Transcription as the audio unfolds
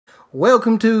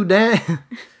Welcome to Dan.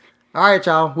 All right,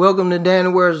 y'all. Welcome to Danny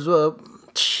Wears.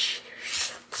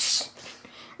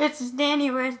 It's Danny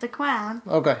Wears the Crown.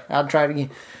 Okay, I'll try it again.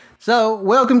 So,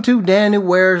 welcome to Danny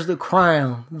Wears the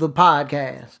Crown, the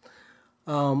podcast.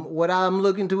 What I'm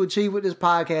looking to achieve with this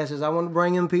podcast is I want to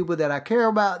bring in people that I care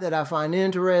about, that I find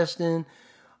interesting,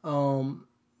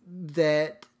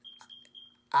 that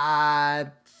I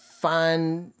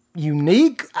find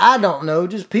unique. I don't know,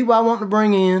 just people I want to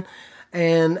bring in,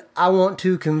 and I want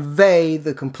to convey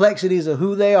the complexities of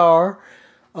who they are.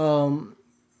 I want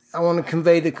to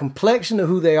convey the complexion of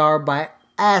who they are by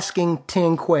asking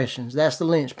 10 questions. That's the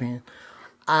linchpin.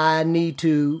 I need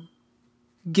to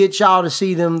get y'all to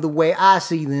see them the way I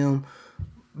see them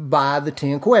by the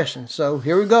 10 questions. So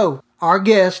here we go. Our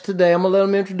guest today, I'm going to let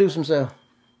him introduce himself.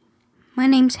 My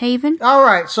name's Haven. All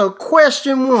right, so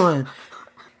question 1.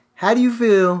 How do you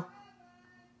feel?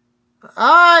 All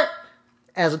right.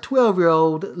 As a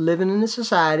 12-year-old living in this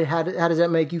society, how does that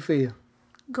make you feel?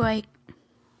 Great.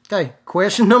 Okay,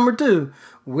 question number 2.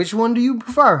 Which one do you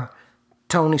prefer?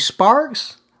 Tony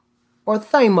Sparks or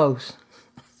Thamos?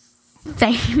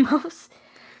 Thamos.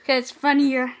 Because it's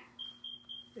funnier.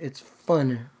 It's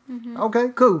funnier. Mm-hmm. Okay,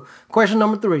 cool. Question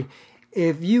number 3.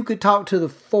 If you could talk to the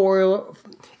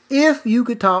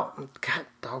God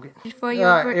dog it. If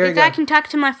I can talk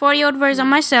to my 4-year-old version of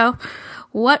myself,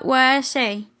 what would I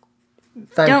say?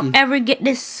 Don't ever get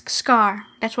this scar.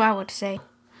 That's what I would say.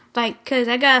 Because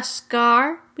I got a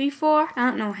scar before. I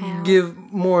don't know how. Give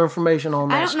more information on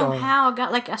that scar. I don't know how I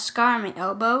got a scar on my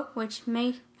elbow, which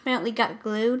apparently got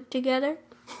glued together.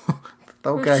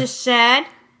 Okay. Which is sad.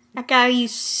 I gotta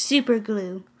use super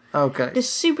glue. Okay. The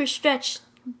super stretch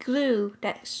glue.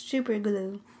 That's super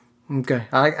glue. Okay.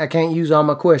 I can't use all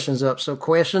my questions up. So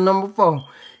question number 4.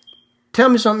 Tell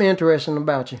me something interesting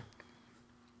about you.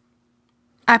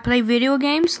 I play video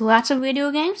games, lots of video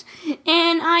games,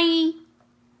 and I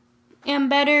am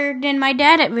better than my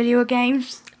dad at video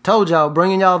games. Told y'all,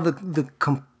 bringing y'all the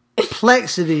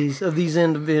complexities of these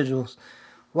individuals.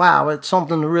 Wow, it's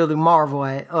something to really marvel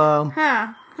at.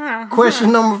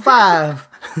 Question number 5.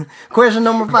 Question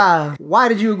number 5. Why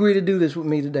did you agree to do this with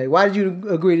me today? Why did you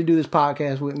agree to do this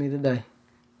podcast with me today?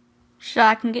 So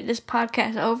I can get this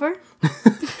podcast over.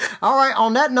 All right,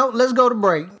 on that note, let's go to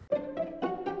break.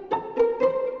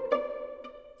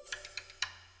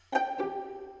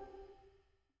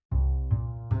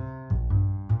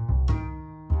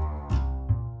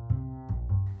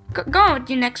 Go on with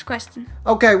your next question.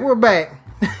 Okay, we're back.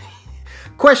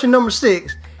 Question number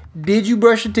 6. Did you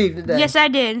brush your teeth today? Yes, I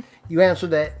did. You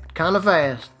answered that kind of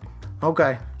fast.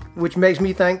 Okay, which makes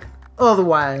me think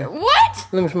otherwise. What?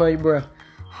 Let me smell your breath.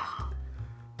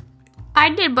 I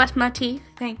did brush my teeth.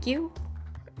 Thank you.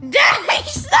 Daddy,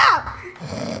 stop!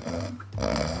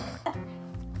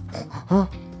 Huh?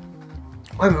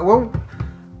 Wait a minute. Well,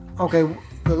 okay,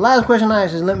 the last question I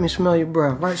asked is let me smell your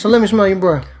breath, right? So let me smell your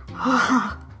breath.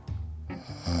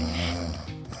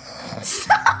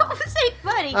 Stop! This ain't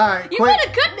funny. All right, you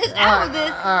better cut this out of this.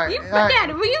 All right.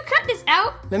 Dad, will you cut this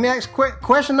out? Let me ask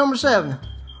question number 7.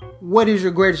 What is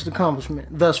your greatest accomplishment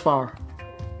thus far?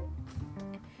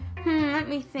 Let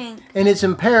me think. And it's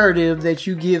imperative that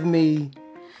you give me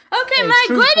my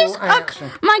greatest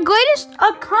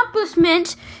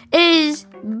accomplishment is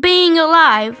being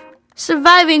alive,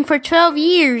 surviving for 12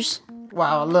 years.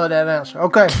 Wow, I love that answer.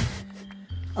 Okay.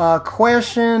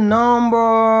 Question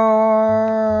number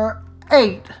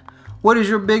 8. What is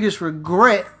your biggest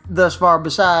regret thus far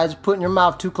besides putting your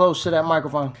mouth too close to that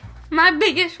microphone? My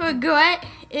biggest regret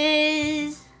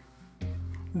is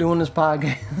doing this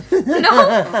podcast. No,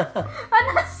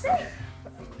 I'm not saying.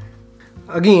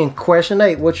 Again, question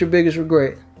 8. What's your biggest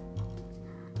regret?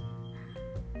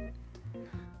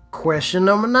 Question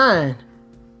number 9.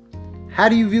 How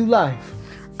do you view life?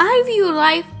 I view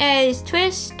life as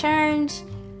twist, turn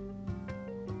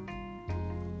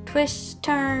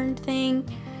thing,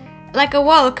 like a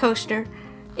roller coaster.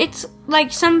 It's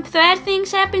like some bad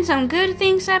things happen, some good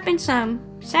things happen, some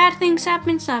sad things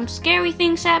happen, some scary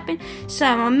things happen,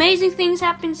 some amazing things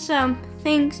happen, some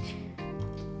things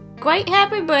great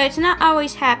happen, but it's not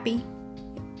always happy.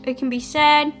 It can be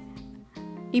sad,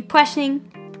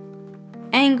 depressing,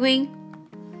 angry.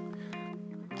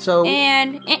 So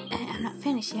and I'm not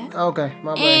finished yet. Okay,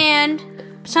 my bad. And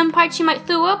some parts you might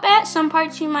throw up at, some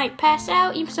parts you might pass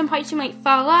out, some parts you might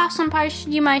fall off, some parts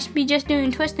you might be just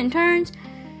doing twists and turns.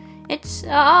 It's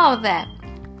all of that,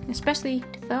 especially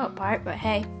the throw up part, but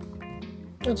hey.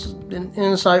 That's an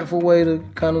insightful way to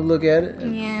kind of look at it.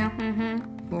 Yeah,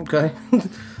 Okay.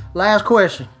 Last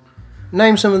question.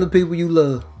 Name some of the people you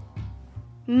love.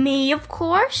 Me, of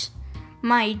course.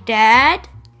 My dad.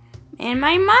 and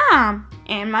my mom,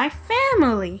 and my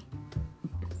family.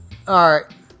 All right.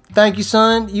 Thank you,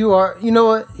 son. You know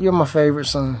what? You're my favorite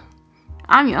son.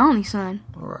 I'm your only son.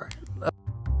 All right.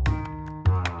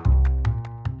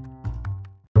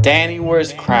 Danny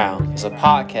Wears a Crown is a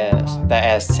podcast that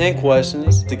asks 10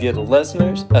 questions to give the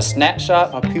listeners a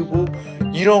snapshot of people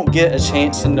you don't get a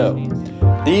chance to know.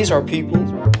 These are people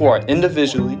who are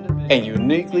individually and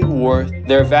uniquely worth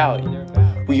their value.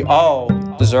 We all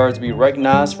deserve to be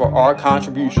recognized for our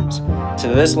contributions to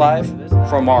this life,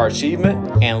 from our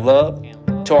achievement and love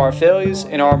to our failures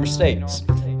and our mistakes.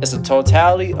 It's the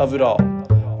totality of it all.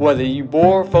 Whether you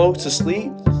bore folks to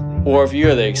sleep or if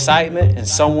you're the excitement in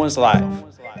someone's life.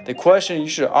 The question you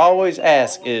should always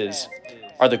ask is,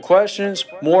 are the questions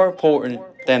more important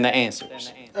than the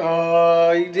answers?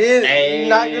 Oh, you did. Hey. You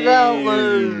knocked it out,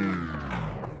 man.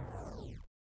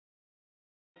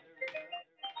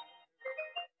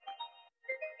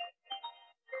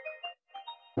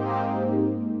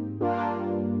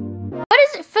 What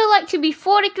does it feel like to be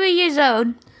 43 years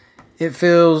old?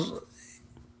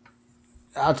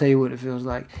 I'll tell you what it feels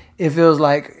like. It feels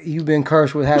like you've been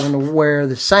cursed with having to wear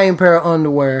the same pair of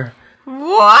underwear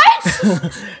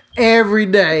What? every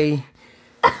day.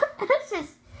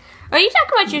 Are you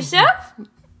talking about yourself?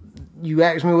 You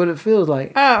asked me what it feels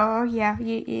like. Oh, yeah.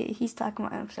 He's talking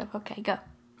about himself. Okay, go.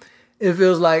 It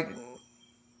feels like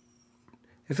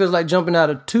jumping out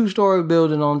a 2-story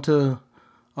building onto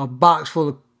a box full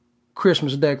of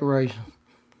Christmas decorations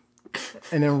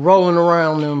and then rolling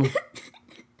around them.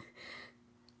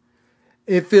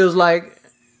 It feels like,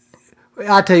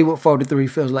 I'll tell you what 43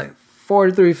 feels like.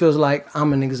 43 feels like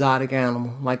I'm an exotic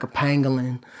animal, like a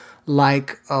pangolin,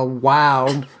 like a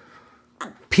wild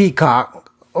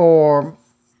peacock, or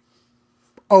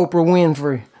Oprah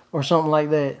Winfrey, or something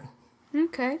like that.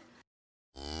 Okay.